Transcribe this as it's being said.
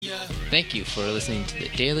Thank you for listening to the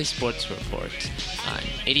Daily Sports Report on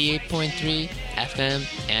 88.3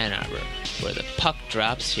 FM Ann Arbor, where the puck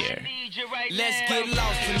drops here. Let's get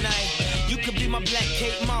lost tonight. You could be my Black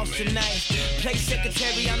Kate Moss tonight. Play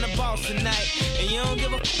secretary on the boss tonight. And you don't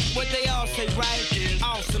give a what they all say, right?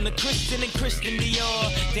 Awesome, the Christian and Christian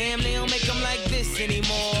Dior. Damn, they don't make them like this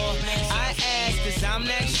anymore. I ask, cause I'm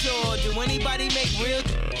not sure. Do anybody make real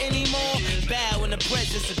anymore? Bow in the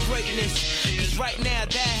presence of greatness. Cause right now,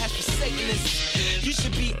 that has forsaken us. You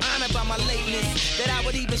should be honored by my lateness. That I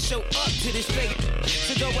would even show up to this fake.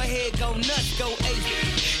 So go ahead, go nuts, go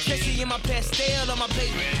ape. Especially in my pastel on my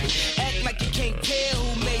paper. Act like you can't tell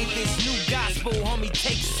who made this new gospel, homie.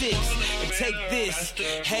 Take 6 and take this,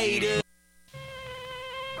 hater.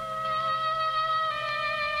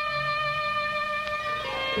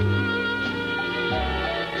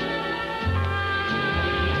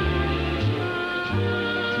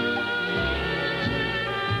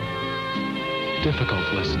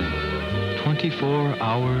 Difficult listening, 24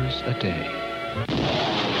 hours a day.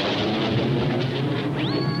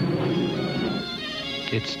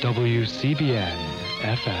 It's WCBN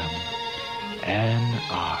FM, Ann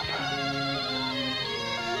Arbor.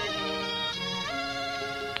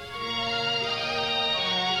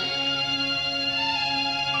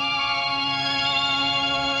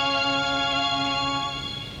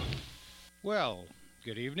 Well,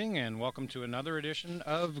 good evening and welcome to another edition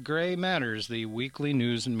of Gray Matters, the weekly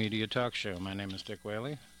news and media talk show. My name is Dick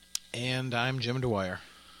Whaley. And I'm Jim Dwyer.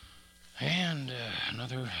 And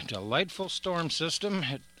another delightful storm system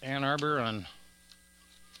hit Ann Arbor on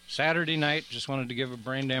Saturday night. Just wanted to give a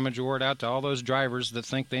brain damage award out to all those drivers that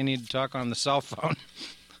think they need to talk on the cell phone.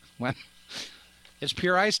 When it's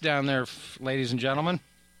pure ice down there, ladies and gentlemen.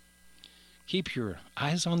 Keep your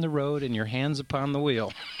eyes on the road and your hands upon the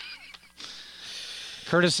wheel.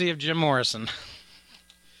 Courtesy of Jim Morrison.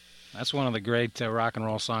 That's one of the great rock and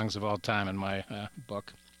roll songs of all time in my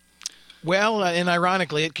book. Well, and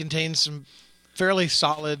ironically, it contains some fairly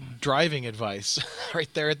solid driving advice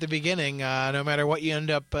right there at the beginning, no matter what you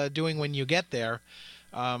end up doing when you get there.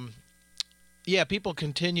 People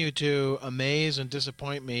continue to amaze and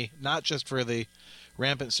disappoint me, not just for the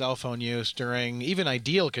rampant cell phone use during even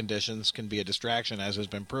ideal conditions can be a distraction, as has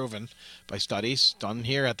been proven by studies done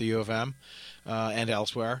here at the U of M and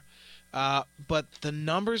elsewhere. But the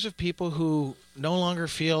numbers of people who no longer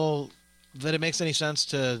feel that it makes any sense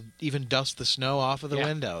to even dust the snow off of the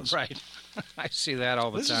windows. Right. I see that all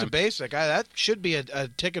the time. This is a basic. That should be a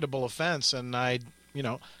ticketable offense, and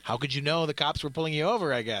how could you know the cops were pulling you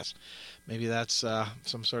over, I guess? Maybe that's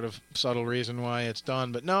some sort of subtle reason why it's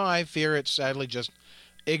done. But no, I fear it's sadly just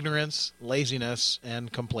ignorance, laziness,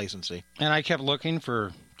 and complacency. And I kept looking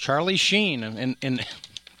for Charlie Sheen in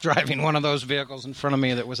driving one of those vehicles in front of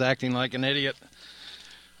me that was acting like an idiot.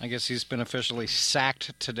 I guess he's been officially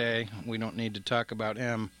sacked today. We don't need to talk about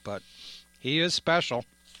him, but he is special.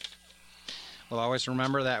 We'll always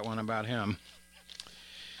remember that one about him.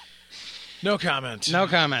 No comment. No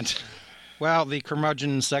comment. Well, the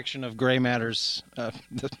curmudgeon section of Gray Matters,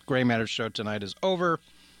 the Gray Matters show tonight is over.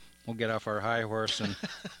 We'll get off our high horse and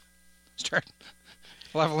start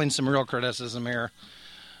leveling some real criticism here.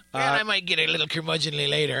 And I might get a little curmudgeonly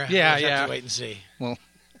later. Yeah, we'll have to wait and see. Well,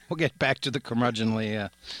 we'll get back to the curmudgeonly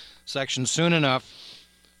section soon enough.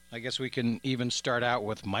 I guess we can even start out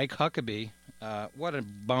with Mike Huckabee. What a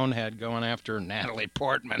bonehead going after Natalie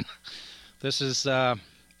Portman. This is out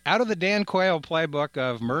of the Dan Quayle playbook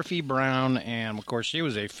of Murphy Brown, and of course she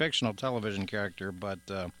was a fictional television character, but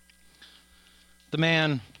the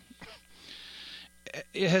man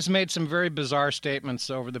has made some very bizarre statements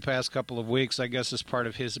over the past couple of weeks, I guess as part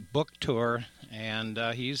of his book tour, and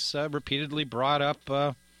he's repeatedly brought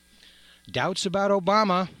up doubts about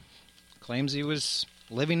Obama, claims he was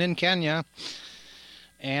living in Kenya,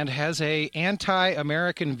 and has a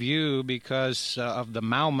anti-American view because of the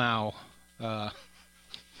Mau Mau.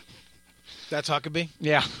 That's Huckabee?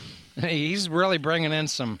 Yeah. He's really bringing in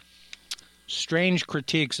some strange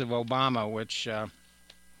critiques of Obama, which,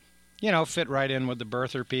 fit right in with the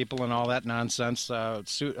birther people and all that nonsense. A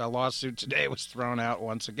lawsuit today was thrown out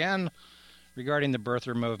once again regarding the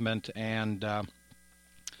birther movement. And,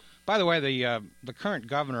 by the way, the current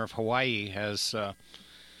governor of Hawaii has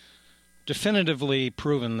definitively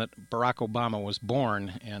proven that Barack Obama was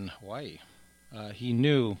born in Hawaii. He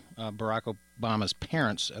knew Barack Obama's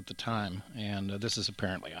parents at the time, and this is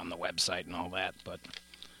apparently on the website and all that, but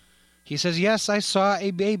he says, yes, I saw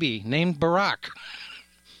a baby named Barack.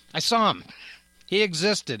 I saw him. He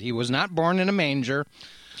existed. He was not born in a manger.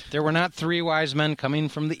 There were not 3 wise men coming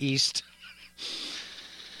from the east.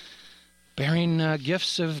 bearing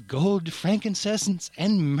gifts of gold, frankincense,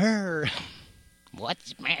 and myrrh.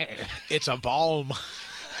 What's myrrh? It's a balm.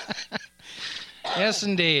 Yes,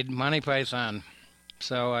 indeed, Monty Python.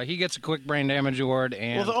 So he gets a quick brain damage award.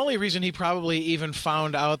 And Well, the only reason he probably even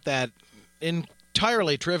found out that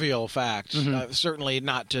entirely trivial fact, certainly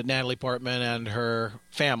not to Natalie Portman and her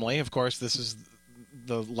family. Of course, this is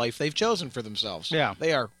the life they've chosen for themselves. Yeah.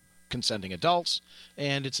 They are consenting adults,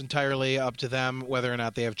 and it's entirely up to them whether or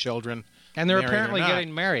not they have children. and they're married or apparently not.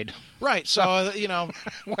 getting married. Right, so,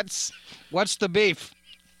 What's the beef?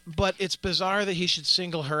 But it's bizarre that he should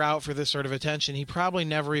single her out for this sort of attention. He probably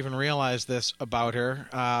never even realized this about her.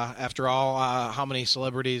 After all, how many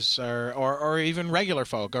celebrities or even regular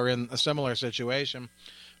folk are in a similar situation.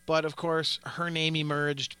 But, of course, her name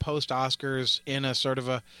emerged post-Oscars in a sort of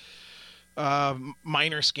a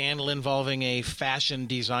minor scandal involving a fashion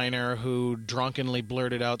designer who drunkenly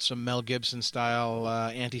blurted out some Mel Gibson-style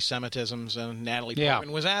anti-Semitisms, and Natalie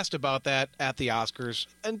Portman was asked about that at the Oscars.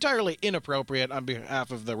 Entirely inappropriate on behalf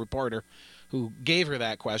of the reporter who gave her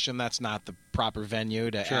that question. That's not the proper venue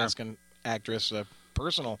to ask an actress a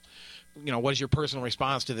personal, what is your personal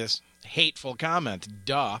response to this hateful comment?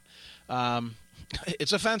 Duh.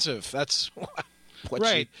 It's offensive. That's what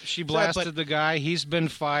Right. She blasted the guy. He's been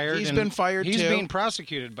fired. He's been fired, He's too. being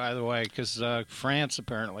prosecuted, by the way, because France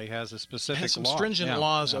apparently has a specific has some law. stringent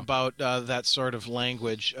laws about that sort of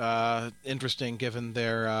language. Interesting, given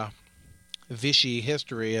their Vichy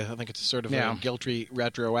history. I think it's sort of a guilty,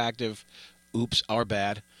 retroactive, oops, our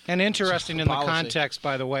bad. And interesting in the policy. context,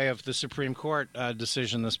 by the way, of the Supreme Court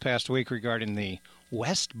decision this past week regarding the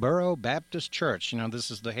Westboro Baptist Church. This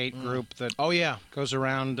is the hate group that goes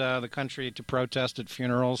around the country to protest at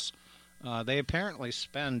funerals. They apparently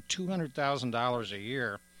spend $200,000 a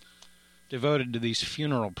year devoted to these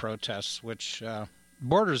funeral protests, which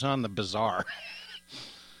borders on the bizarre.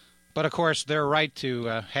 But, of course, they're right to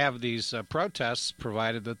have these protests,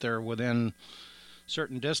 provided that they're within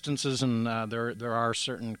certain distances, and there are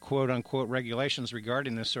certain quote-unquote regulations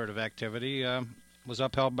regarding this sort of activity. Was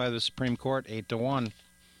upheld by the Supreme Court 8-1,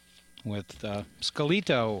 with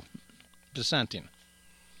Scalito dissenting.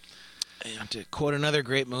 And to quote another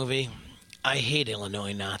great movie, I hate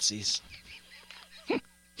Illinois Nazis.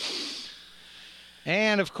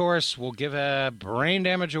 And, of course, we'll give a brain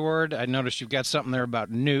damage award. I noticed you've got something there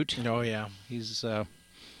about Newt. Oh, yeah. He's,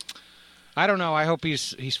 I don't know. I hope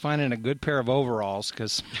he's finding a good pair of overalls,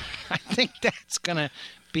 because I think that's going to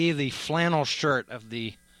be the flannel shirt of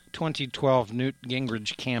the 2012 Newt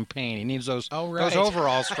Gingrich campaign. He needs those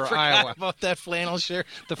overalls for I forgot Iowa. about that flannel shirt.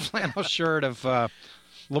 The flannel shirt of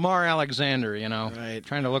Lamar Alexander, Right.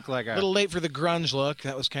 trying to look like A little late for the grunge look.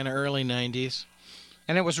 That was kind of early 90s.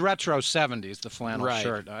 And it was retro 70s, the flannel Right.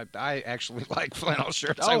 shirt. I actually like flannel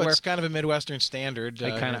shirts. It's kind of a Midwestern standard.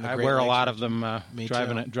 I wear a lot of them Me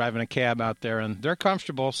driving a cab out there, and they're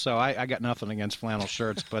comfortable, so I got nothing against flannel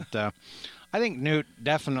shirts. But I think Newt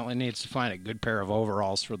definitely needs to find a good pair of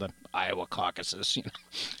overalls for the Iowa caucuses.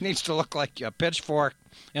 Needs to look like a pitchfork,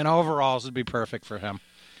 and overalls would be perfect for him.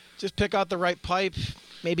 Just pick out the right pipe,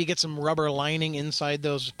 maybe get some rubber lining inside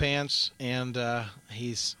those pants, and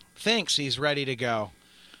he thinks he's ready to go.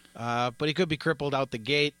 But he could be crippled out the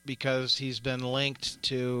gate because he's been linked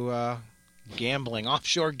to gambling,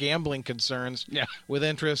 offshore gambling concerns, with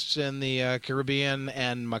interests in the Caribbean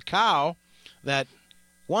and Macau, that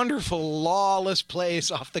wonderful, lawless place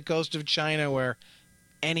off the coast of China where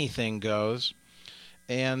anything goes.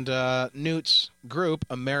 And Newt's group,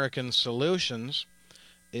 American Solutions,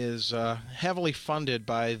 is heavily funded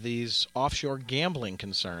by these offshore gambling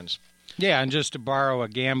concerns. Yeah, and just to borrow a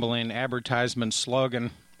gambling advertisement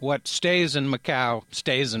slogan, what stays in Macau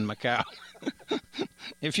stays in Macau.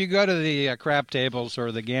 If you go to the crap tables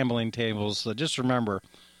or the gambling tables, just remember,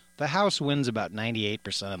 the house wins about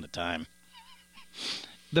 98% of the time.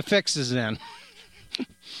 The fix is in.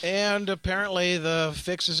 And apparently the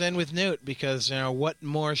fix is in with Newt, because what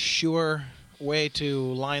more sure way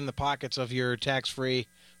to line the pockets of your tax-free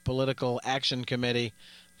political action committee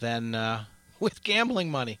than with gambling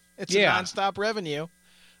money. It's a nonstop revenue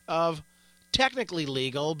of technically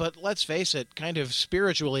legal, but let's face it, kind of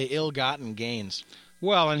spiritually ill-gotten gains.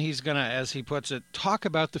 Well, and he's going to, as he puts it, talk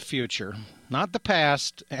about the future, not the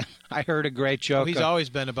past. I heard a great joke. He's always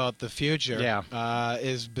been about the future. Yeah.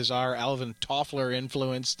 His bizarre Alvin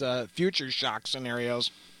Toffler-influenced future shock scenarios.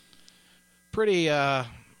 Pretty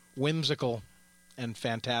whimsical and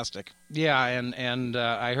fantastic. Yeah, and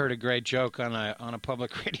I heard a great joke on a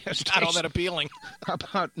public radio station. Not all that appealing.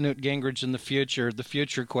 About Newt Gingrich in the future. The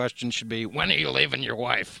future question should be, when are you leaving your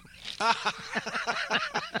wife?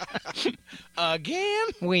 Again?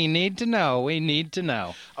 We need to know. We need to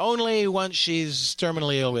know. Only once she's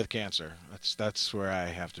terminally ill with cancer. That's where I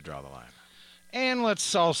have to draw the line. And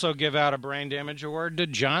let's also give out a brain damage award to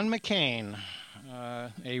John McCain,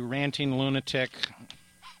 a ranting lunatic,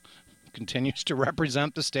 continues to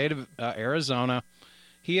represent the state of Arizona.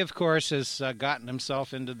 He, of course, has gotten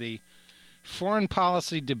himself into the foreign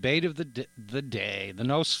policy debate of the day, the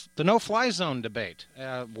no-fly zone debate,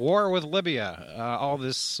 war with Libya, all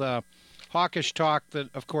this hawkish talk that,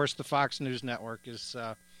 of course, the Fox News Network is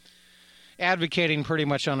advocating pretty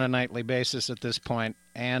much on a nightly basis at this point.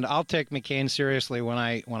 And I'll take McCain seriously when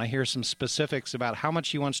I hear some specifics about how much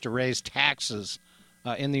he wants to raise taxes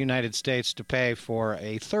in the United States to pay for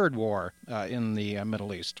a third war in the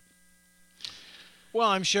Middle East. Well,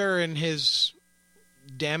 I'm sure in his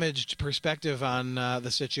damaged perspective on the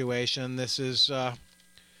situation, this is,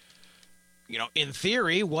 in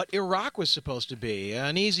theory, what Iraq was supposed to be.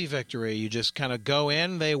 An easy victory. You just kind of go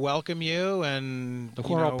in, they welcome you, and the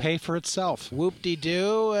war will pay for itself.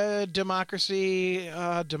 Whoop-de-doo, democracy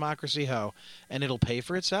ho. And it'll pay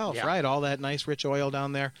for itself, Yeah. right? All that nice, rich oil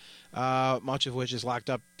down there, much of which is locked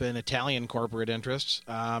up in Italian corporate interests.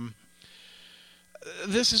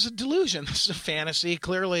 This is a delusion. This is a fantasy.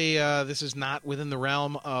 Clearly, this is not within the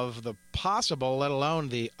realm of the possible, let alone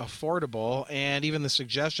the affordable. And even the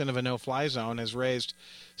suggestion of a no-fly zone has raised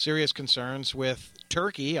serious concerns with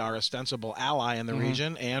Turkey, our ostensible ally in the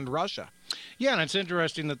region, and Russia. Yeah, and it's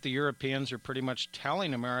interesting that the Europeans are pretty much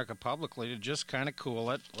telling America publicly to just kind of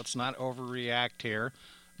cool it. Let's not overreact here.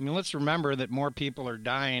 I mean, let's remember that more people are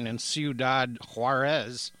dying in Ciudad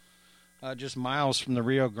Juarez, just miles from the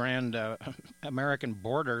Rio Grande American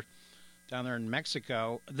border down there in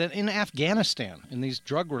Mexico, than in Afghanistan in these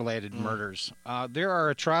drug-related murders. There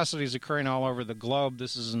are atrocities occurring all over the globe.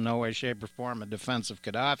 This is in no way, shape, or form a defense of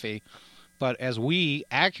Gaddafi. But as we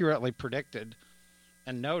accurately predicted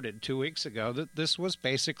and noted 2 weeks ago, that this was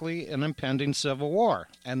basically an impending civil war,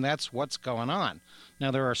 and that's what's going on.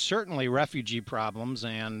 Now, there are certainly refugee problems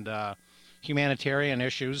and humanitarian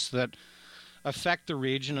issues that affect the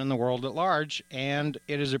region and the world at large, and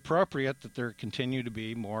it is appropriate that there continue to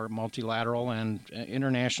be more multilateral and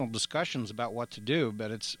international discussions about what to do.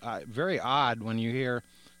 But it's very odd when you hear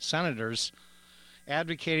senators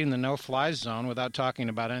advocating the no-fly zone without talking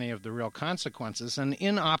about any of the real consequences, and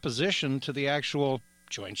in opposition to the actual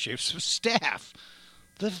Joint Chiefs of Staff.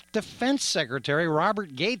 The Defense Secretary,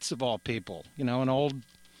 Robert Gates, of all people, an old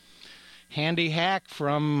handy hack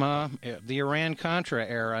from the Iran-Contra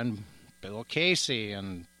era, and Bill Casey,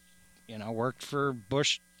 and worked for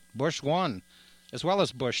Bush 1 as well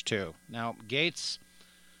as Bush 2. Now, Gates,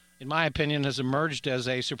 in my opinion, has emerged as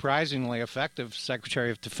a surprisingly effective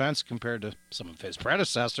Secretary of Defense compared to some of his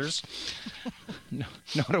predecessors,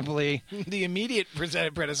 notably The immediate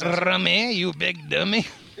predecessor. Rami, you big dummy.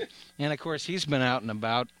 And of course, he's been out and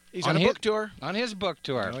about. He's on a book tour. On his book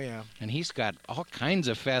tour. Oh, yeah. And he's got all kinds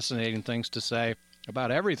of fascinating things to say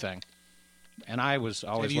about everything. And I was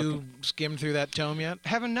always Have you skimmed through that tome yet?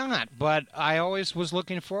 Haven't not, but I always was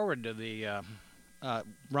looking forward to the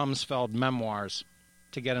Rumsfeld memoirs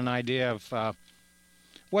to get an idea of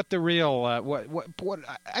what the real what.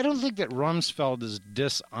 I don't think that Rumsfeld is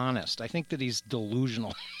dishonest. I think that he's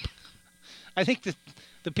delusional. I think that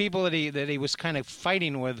the people that he was kind of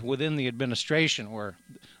fighting with within the administration were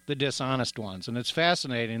the dishonest ones, and it's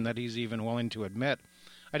fascinating that he's even willing to admit.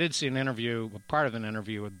 I did see part of an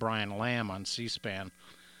interview with Brian Lamb on C-SPAN,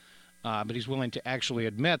 but he's willing to actually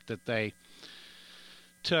admit that they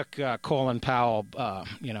took Colin Powell,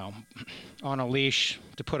 on a leash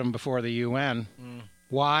to put him before the UN.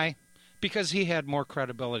 Why? Because he had more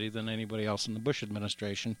credibility than anybody else in the Bush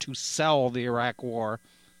administration to sell the Iraq war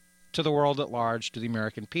to the world at large, to the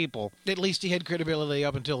American people. At least he had credibility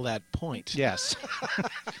up until that point. Yes.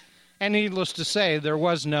 And needless to say, there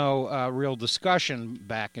was no real discussion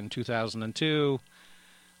back in 2002.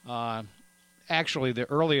 Actually, the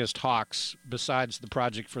earliest hawks, besides the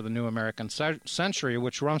Project for the New American Century,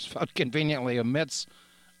 which Rumsfeld conveniently omits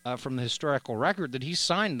from the historical record, that he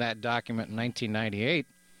signed that document in 1998,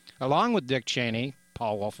 along with Dick Cheney,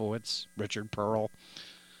 Paul Wolfowitz, Richard Pearl,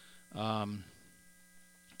 Mr.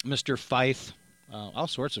 Feith, all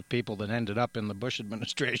sorts of people that ended up in the Bush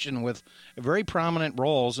administration with very prominent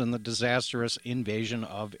roles in the disastrous invasion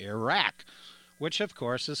of Iraq, which, of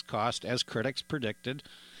course, has cost, as critics predicted,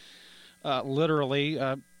 literally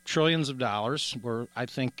trillions of dollars. Where I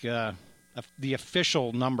think the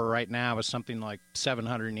official number right now is something like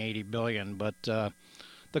 $780 billion, but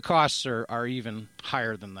the costs are even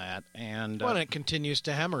higher than that. And it continues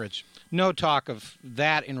to hemorrhage. No talk of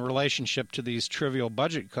that in relationship to these trivial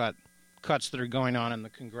budget cut cuts that are going on in the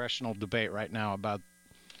congressional debate right now about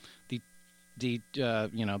the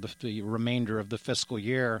remainder of the fiscal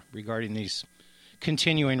year regarding these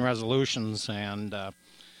continuing resolutions and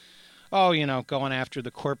going after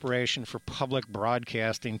the Corporation for Public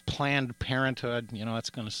Broadcasting, Planned Parenthood. That's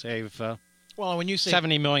going to save well, when you say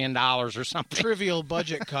 $70 million or something. Trivial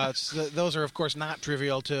budget cuts, those are, of course, not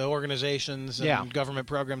trivial to organizations and government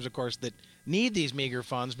programs, of course, that need these meager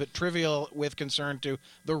funds, but trivial with concern to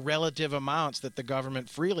the relative amounts that the government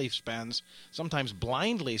freely spends, sometimes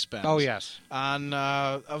blindly spends. Oh, yes. On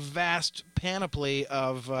a vast panoply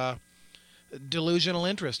of delusional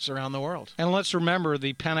interests around the world. And let's remember,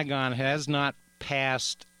 the Pentagon has not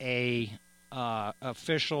passed a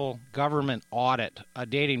official government audit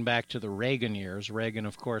dating back to the Reagan years. Reagan,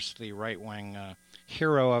 of course, the right-wing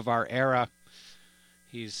hero of our era.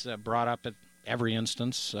 He's brought up at every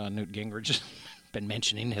instance. Newt Gingrich has been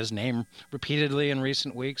mentioning his name repeatedly in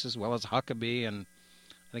recent weeks, as well as Huckabee. And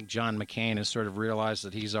I think John McCain has sort of realized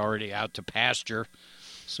that he's already out to pasture,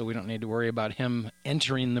 so we don't need to worry about him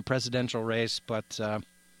entering the presidential race. But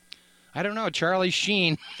I don't know, Charlie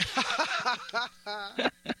Sheen.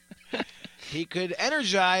 He could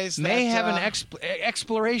energize may have an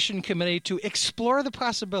exploration committee to explore the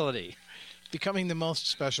possibility. Becoming the most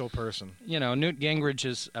special person. Newt Gingrich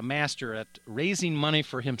is a master at raising money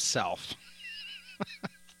for himself.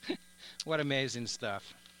 What amazing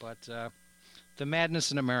stuff. But the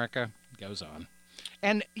madness in America goes on.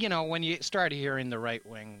 And, when you start hearing the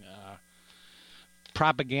right-wing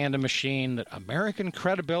propaganda machine that American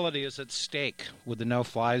credibility is at stake with the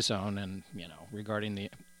no-fly zone and, regarding the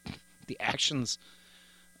actions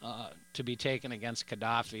to be taken against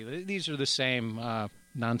Gaddafi. These are the same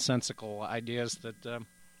nonsensical ideas that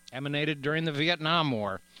emanated during the Vietnam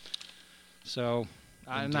War. So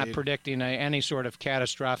I'm not predicting any sort of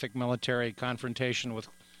catastrophic military confrontation with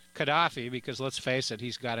Gaddafi because, let's face it,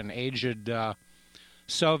 he's got an aged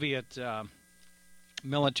Soviet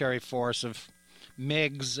military force of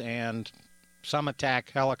MiGs and some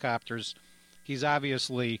attack helicopters. He's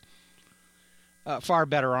obviously far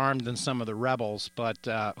better armed than some of the rebels, but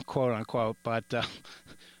quote unquote. But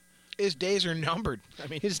his days are numbered. I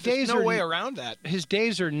mean, his days no way around that. His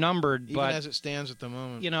days are numbered, even but as it stands at the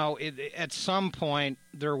moment. At some point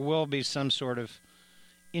there will be some sort of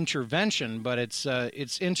intervention. But it's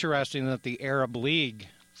interesting that the Arab League,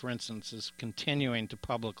 for instance, is continuing to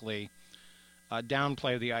publicly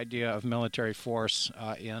downplay the idea of military force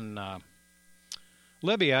in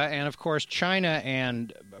Libya, and of course China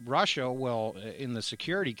and Russia will, in the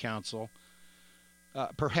Security Council,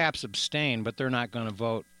 perhaps abstain, but they're not going to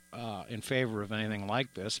vote in favor of anything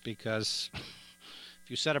like this because if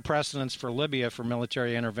you set a precedence for Libya for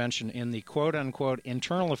military intervention in the quote-unquote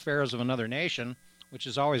internal affairs of another nation, which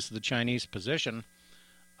is always the Chinese position,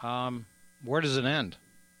 where does it end?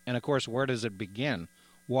 And of course, where does it begin?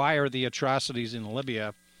 Why are the atrocities in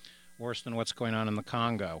Libya worse than what's going on in the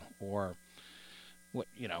Congo, or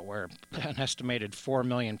where an estimated 4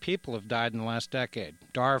 million people have died in the last decade?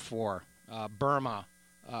 Darfur, Burma.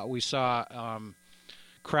 We saw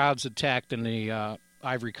crowds attacked in the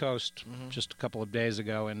Ivory Coast just a couple of days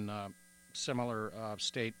ago in similar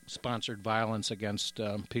state-sponsored violence against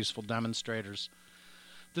peaceful demonstrators.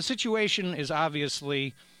 The situation is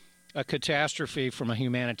obviously a catastrophe from a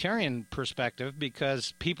humanitarian perspective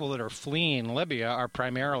because people that are fleeing Libya are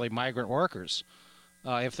primarily migrant workers.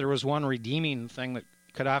 If there was one redeeming thing that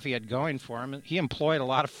Gaddafi had going for him, he employed a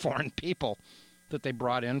lot of foreign people that they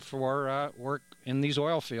brought in for work in these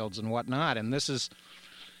oil fields and whatnot. And this has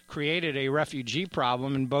created a refugee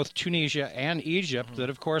problem in both Tunisia and Egypt that,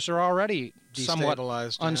 of course, are already somewhat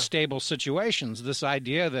unstable situations. This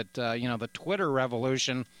idea that, the Twitter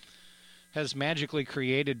revolution has magically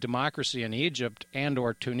created democracy in Egypt and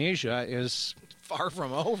or Tunisia is far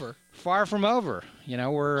from over. Far from over.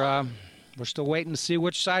 We're still waiting to see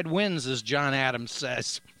which side wins, as John Adams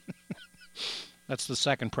says. That's the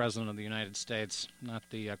second president of the United States, not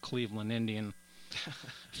the Cleveland Indian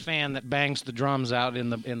fan that bangs the drums out in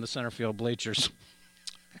the center field bleachers.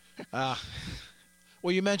 Well,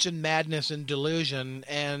 you mentioned madness and delusion,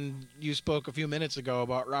 and you spoke a few minutes ago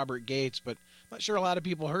about Robert Gates, but I'm not sure a lot of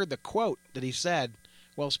people heard the quote that he said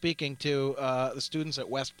while speaking to the students at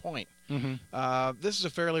West Point. This is a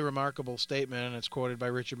fairly remarkable statement, and it's quoted by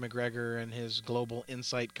Richard McGregor in his Global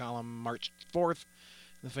Insight column March 4th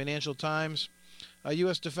in the Financial Times. A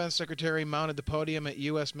U.S. Defense Secretary mounted the podium at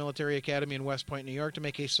U.S. Military Academy in West Point, New York, to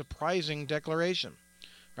make a surprising declaration.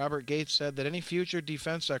 Robert Gates said that any future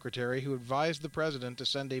defense secretary who advised the president to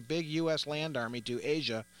send a big U.S. land army to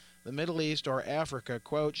Asia, the Middle East, or Africa,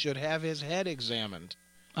 quote, should have his head examined.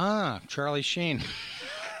 Charlie Sheen.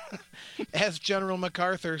 as General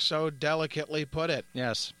MacArthur so delicately put it.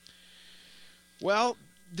 Yes. Well,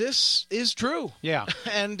 this is true. Yeah.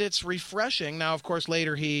 And it's refreshing. Now, of course,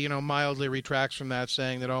 later he, mildly retracts from that,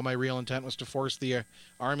 saying that, my real intent was to force the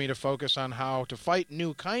Army to focus on how to fight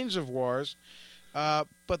new kinds of wars.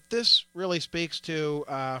 But this really speaks to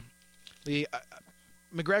the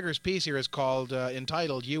McGregor's piece here is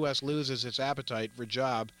entitled U.S. Loses Its Appetite for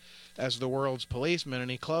Job as the World's Policeman, and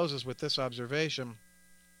he closes with this observation.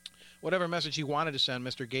 Whatever message he wanted to send,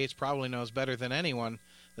 Mr. Gates probably knows better than anyone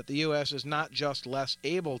that the U.S. is not just less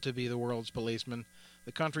able to be the world's policeman.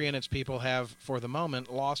 The country and its people have, for the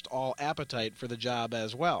moment, lost all appetite for the job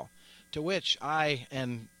as well. To which I,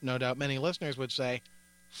 and no doubt many listeners, would say,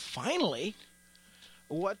 finally?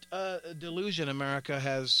 What delusion America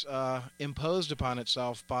has imposed upon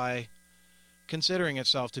itself by considering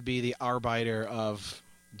itself to be the arbiter of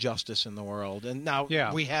justice in the world. And now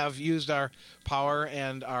we have used our power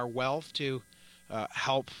and our wealth to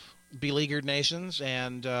help beleaguered nations,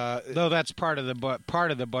 and though that's part of the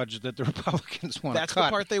budget that the Republicans want to cut. That's the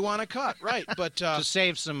part they want to cut, right? But to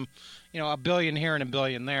save some, a billion here and a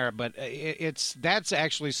billion there. But that's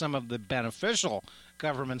actually some of the beneficial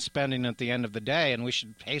government spending at the end of the day. And we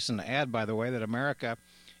should hasten to add, by the way, that America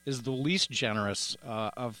is the least generous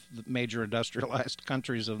of the major industrialized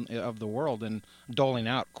countries of the world in doling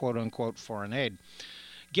out quote-unquote foreign aid.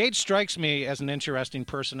 Gates strikes me as an interesting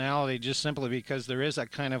personality just simply because there is a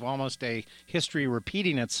kind of almost a history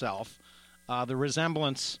repeating itself. The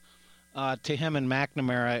resemblance to him and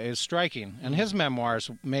McNamara is striking, and his memoirs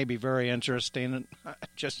may be very interesting.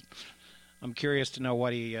 I'm curious to know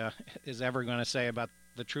what he is ever going to say about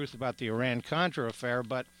the truth about the Iran-Contra affair,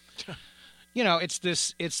 but it's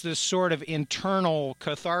this sort of internal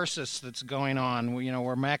catharsis that's going on,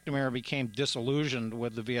 where McNamara became disillusioned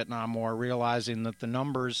with the Vietnam War, realizing that the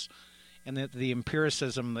numbers and that the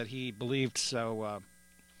empiricism that he believed so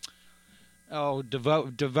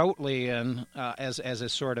devoutly in as a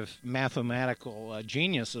sort of mathematical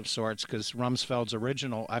genius of sorts, because McNamara's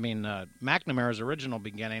original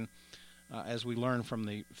beginning, as we learn from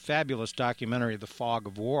the fabulous documentary The Fog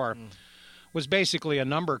of War, was basically a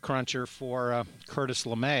number cruncher for Curtis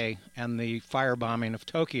LeMay and the firebombing of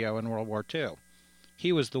Tokyo in World War II.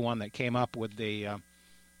 He was the one that came up with the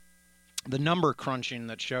number crunching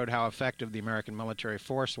that showed how effective the American military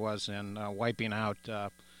force was in wiping out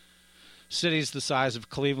cities the size of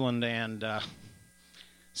Cleveland and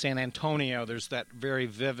San Antonio. There's that very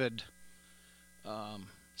vivid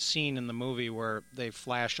scene in the movie where they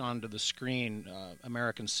flash onto the screen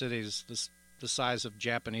American cities the size of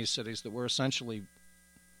Japanese cities that were essentially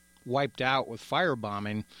wiped out with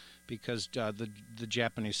firebombing because the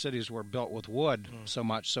Japanese cities were built with wood so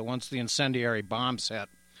much. So once the incendiary bombs hit,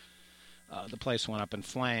 the place went up in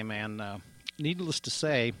flame. And needless to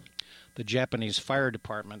say, the Japanese fire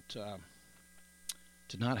department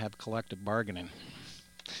did not have collective bargaining,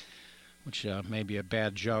 which may be a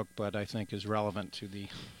bad joke, but I think is relevant to the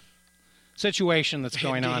situation that's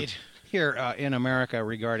going on here in America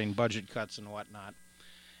regarding budget cuts and whatnot.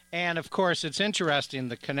 And, of course, it's interesting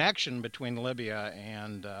the connection between Libya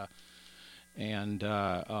and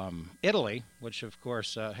Italy, which, of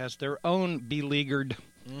course, has their own beleaguered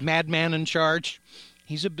madman in charge.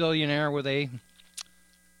 He's a billionaire with a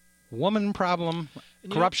woman problem,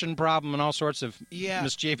 corruption problem, and all sorts of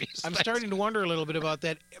mischievous I'm things. starting to wonder a little bit about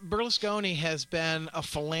that. Berlusconi has been a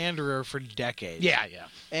philanderer for decades. Yeah.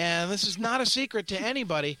 And this is not a secret to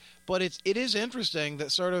anybody, but it is interesting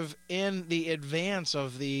that sort of in the advance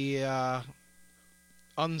of the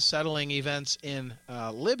unsettling events in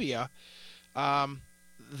Libya,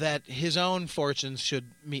 that his own fortunes should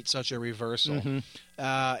meet such a reversal.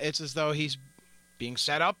 It's as though he's being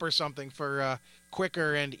set up or something for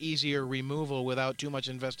quicker and easier removal without too much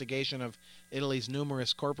investigation of Italy's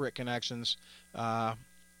numerous corporate connections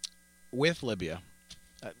with Libya.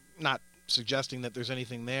 Not suggesting that there's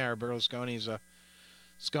anything there. Berlusconi's a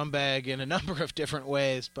scumbag in a number of different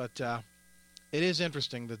ways, but it is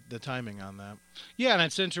interesting, the timing on that. Yeah, and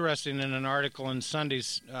it's interesting in an article in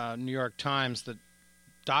Sunday's New York Times that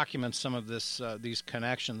documents some of these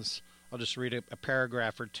connections. I'll just read a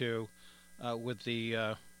paragraph or two with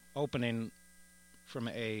the opening from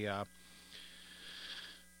a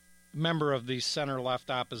member of the center-left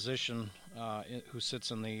opposition who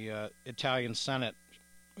sits in the Italian Senate,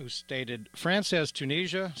 who stated, France has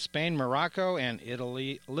Tunisia, Spain, Morocco, and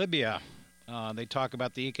Italy, Libya. They talk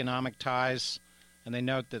about the economic ties, and they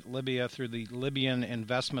note that Libya, through the Libyan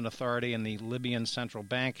Investment Authority and the Libyan Central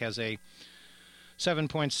Bank, has a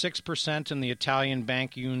 7.6%, and the Italian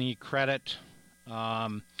bank Unicredit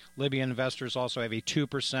Libyan investors also have a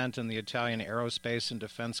 2% in the Italian aerospace and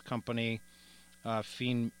defense company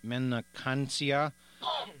Finmeccanica,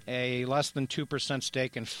 a less than 2%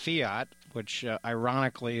 stake in Fiat, which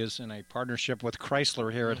ironically is in a partnership with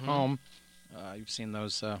Chrysler here at home. You've seen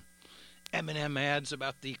those M&M ads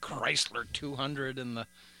about the Chrysler 200 and the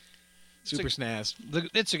Super snazz.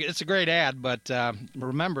 It's a great ad, but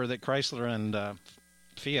remember that Chrysler and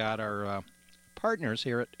Fiat are partners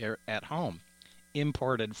here at home,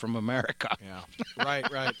 imported from America. Yeah,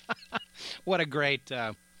 right. What a great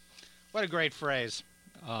phrase.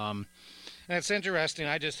 And it's interesting.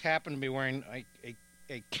 I just happen to be wearing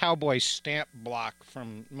a cowboy stamp block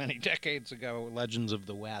from many decades ago, Legends of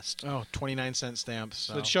the West. Oh, 29-cent stamps.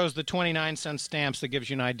 So it shows the 29-cent stamps. That gives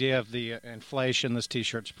you an idea of the inflation. This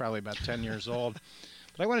T-shirt's probably about 10 years old.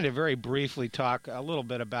 But I wanted to very briefly talk a little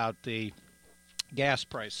bit about the gas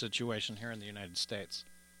price situation here in the United States,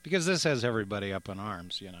 because this has everybody up in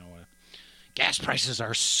arms. You know, gas prices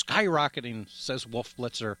are skyrocketing, says Wolf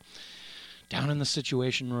Blitzer down in the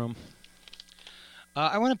Situation Room.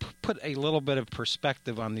 I want to put a little bit of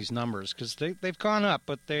perspective on these numbers, because they've gone up,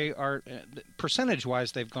 but they are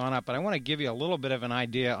percentage-wise they've gone up. But I want to give you a little bit of an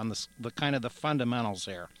idea on the kind of the fundamentals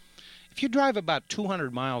here. If you drive about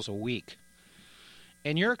 200 miles a week,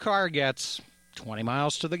 and your car gets 20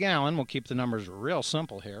 miles to the gallon, we'll keep the numbers real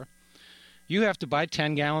simple here, you have to buy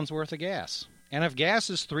 10 gallons worth of gas. And if gas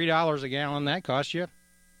is $3 a gallon, that costs you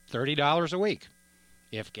 $30 a week.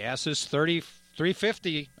 If gas is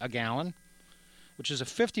 $3.50 a gallon, which is a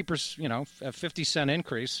 50-cent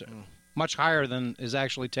increase, much higher than is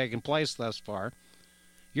actually taking place thus far,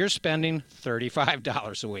 you're spending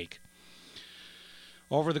 $35 a week.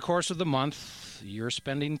 Over the course of the month, you're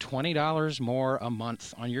spending $20 more a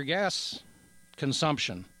month on your gas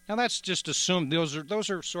consumption. Now, that's just assumed. Those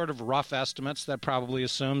are sort of rough estimates. That probably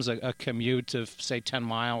assumes a commute of, say, 10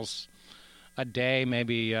 miles a day,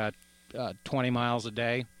 maybe 20 miles a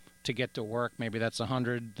day to get to work. Maybe that's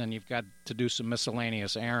 100. Then you've got to do some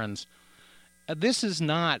miscellaneous errands. This is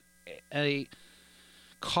not a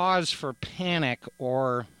cause for panic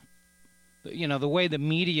or, the way the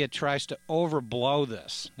media tries to overblow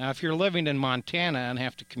this. Now, if you're living in Montana and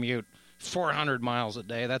have to commute 400 miles a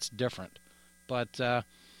day, that's different. But $20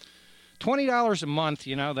 a month,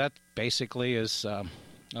 that basically is a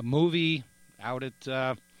movie out at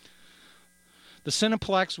the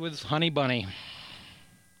Cineplex with Honey Bunny.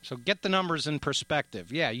 So get the numbers in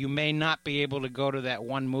perspective. Yeah, you may not be able to go to that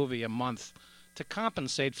one movie a month to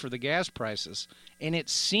compensate for the gas prices. And it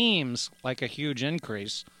seems like a huge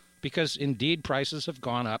increase because, indeed, prices have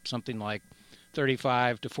gone up something like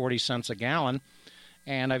 35 to 40 cents a gallon.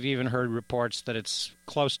 And I've even heard reports that it's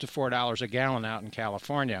close to $4 a gallon out in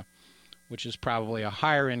California, which is probably a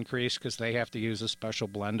higher increase because they have to use a special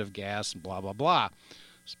blend of gas and blah, blah, blah.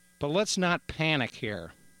 But let's not panic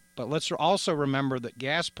here. But let's also remember that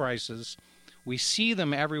gas prices, we see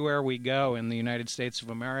them everywhere we go in the United States of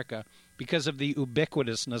America because of the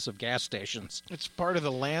ubiquitousness of gas stations. It's part of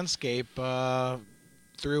the landscape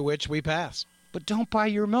through which we pass. But don't buy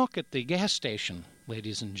your milk at the gas station,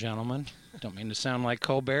 ladies and gentlemen. Don't mean to sound like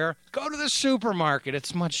Colbert. Go to the supermarket.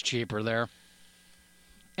 It's much cheaper there.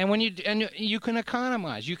 And you can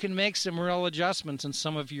economize. You can make some real adjustments in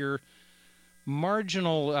some of your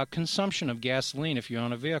marginal consumption of gasoline if you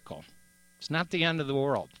own a vehicle. It's not the end of the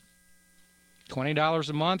world. $20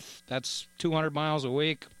 a month, that's 200 miles a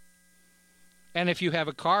week. And if you have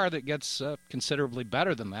a car that gets considerably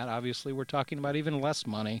better than that, obviously we're talking about even less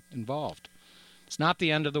money involved. It's not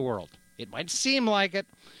the end of the world. It might seem like it,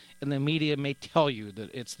 and the media may tell you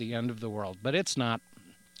that it's the end of the world, but it's not.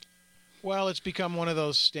 Well, it's become one of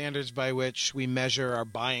those standards by which we measure our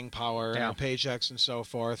buying power and our paychecks and so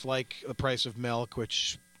forth, like the price of milk,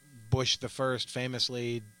 which Bush the First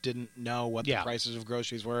famously didn't know what the prices of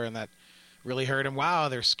groceries were, and that really hurt him. Wow,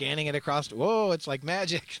 they're scanning it across. Whoa, it's like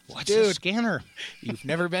magic. What's a scanner? You've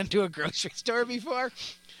never been to a grocery store before?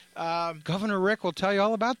 Governor Rick will tell you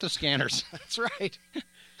all about the scanners. That's right.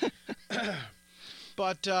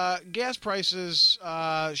 But gas prices,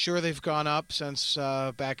 sure, they've gone up since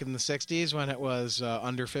back in the 60s when it was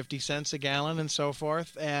under 50 cents a gallon and so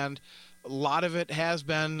forth. And a lot of it has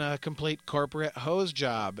been a complete corporate hose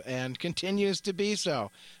job and continues to be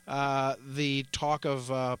so. The talk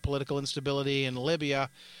of political instability in Libya,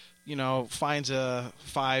 finds a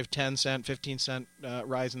 5, 10 cent, 15 cent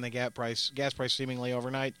rise in the gas price seemingly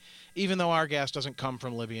overnight, even though our gas doesn't come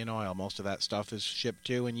from Libyan oil. Most of that stuff is shipped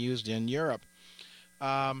to and used in Europe.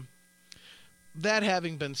 That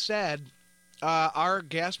having been said, our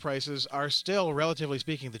gas prices are still, relatively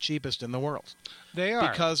speaking, the cheapest in the world. They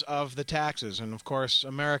are. Because of the taxes. And, of course,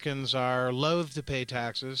 Americans are loath to pay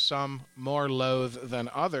taxes, some more loath than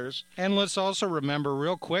others. And let's also remember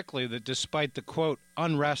real quickly that despite the, quote,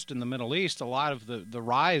 unrest in the Middle East, a lot of the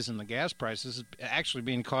rise in the gas prices is actually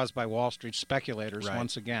being caused by Wall Street speculators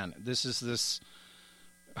once again. This is this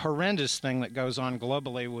horrendous thing that goes on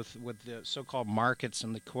globally with the so-called markets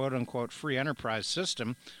and the quote-unquote free enterprise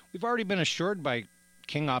system. We've already been assured by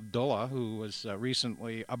King Abdullah, who was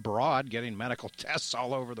recently abroad getting medical tests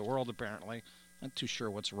all over the world, apparently. Not too sure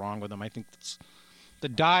what's wrong with him. I think it's the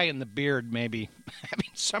dye in the beard may be having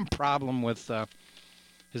some problem with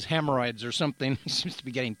his hemorrhoids or something. He seems to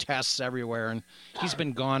be getting tests everywhere, and he's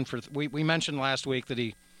been gone for... We mentioned last week that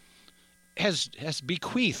he has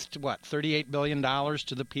bequeathed, what, $38 billion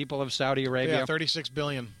to the people of Saudi Arabia? Yeah, $36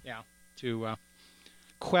 billion. Yeah, to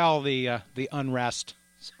quell the unrest.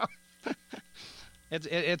 So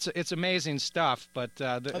it's amazing stuff, but...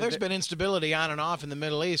 there's been instability on and off in the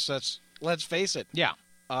Middle East. Let's face it. Yeah.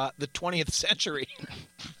 The 20th century.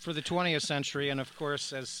 For the 20th century, and of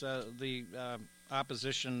course, as the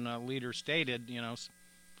opposition leader stated, you know,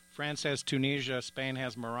 France has Tunisia, Spain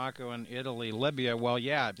has Morocco, and Italy, Libya. Well,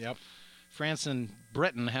 yeah. Yep. France and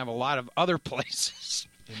Britain have a lot of other places.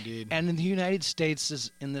 Indeed. And the United States is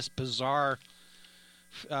in this bizarre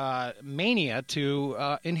mania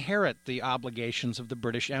to inherit the obligations of the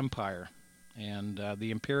British Empire. And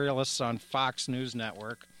the imperialists on Fox News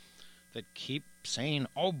Network that keep saying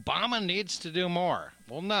Obama needs to do more.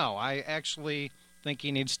 Well, no, I actually think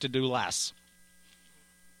he needs to do less.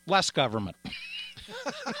 Less government.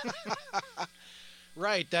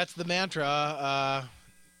 Right, that's the mantra.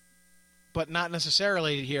 But not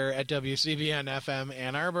necessarily here at WCBN FM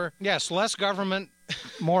Ann Arbor. Yes, less government,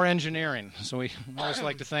 more engineering. So we always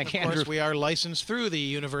like to thank Andrew. Of course, we are licensed through the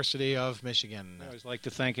University of Michigan. I always like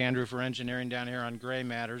to thank Andrew for engineering down here on Gray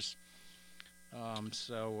Matters.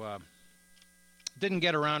 Didn't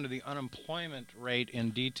get around to the unemployment rate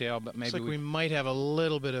in detail, but maybe Looks like we might have a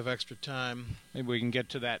little bit of extra time. Maybe we can get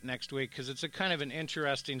to that next week, because it's a kind of an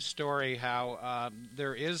interesting story how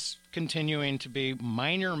there is continuing to be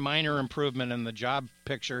minor improvement in the job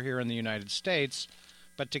picture here in the United States.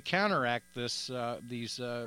 But to counteract this, these